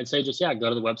 I'd say just, yeah, go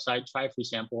to the website, try a free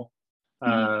sample.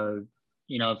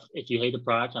 You know, if you hate the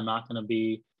product, I'm not going to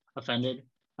be offended.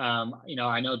 You know,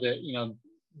 I know that, you know,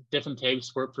 different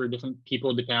tapes work for different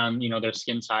people depending on, you know, their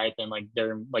skin type and like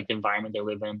their, like the environment they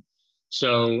live in.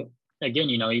 So again,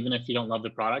 you know, even if you don't love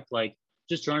the product, like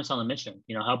just join us on the mission,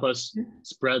 you know, help us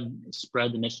spread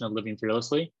the mission of living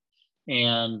fearlessly,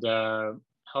 and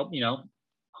help, you know,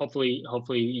 hopefully,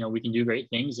 you know, we can do great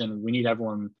things, and we need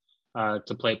everyone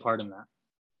to play a part in that.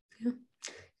 Yeah.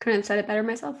 Couldn't have said it better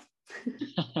myself.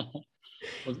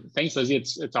 Well, thanks, Lizzie.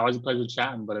 It's always a pleasure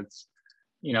chatting, but it's,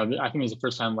 you know, I think it's the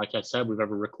first time, like I said, we've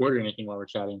ever recorded anything while we're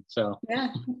chatting. So yeah,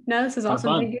 no, this is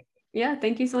awesome. Thank you. Yeah,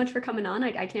 thank you so much for coming on.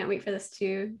 I can't wait for this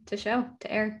to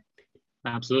air.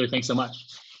 Absolutely. Thanks so much.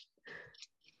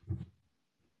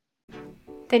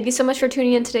 Thank you so much for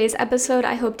tuning in today's episode.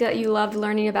 I hope that you loved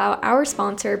learning about our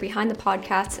sponsor behind the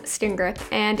podcast, Skin Grip.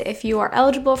 And if you are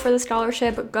eligible for the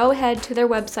scholarship, go ahead to their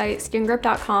website,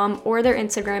 skingrip.com, or their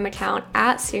Instagram account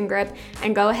 @SkinGrip,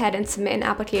 and go ahead and submit an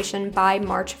application by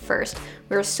March 1st.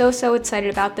 We're so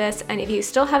excited about this. And if you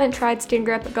still haven't tried Skin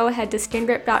Grip, go ahead to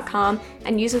skingrip.com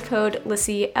and use the code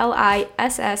LISSIE,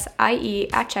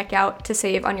 LISSIE, at checkout to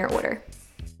save on your order.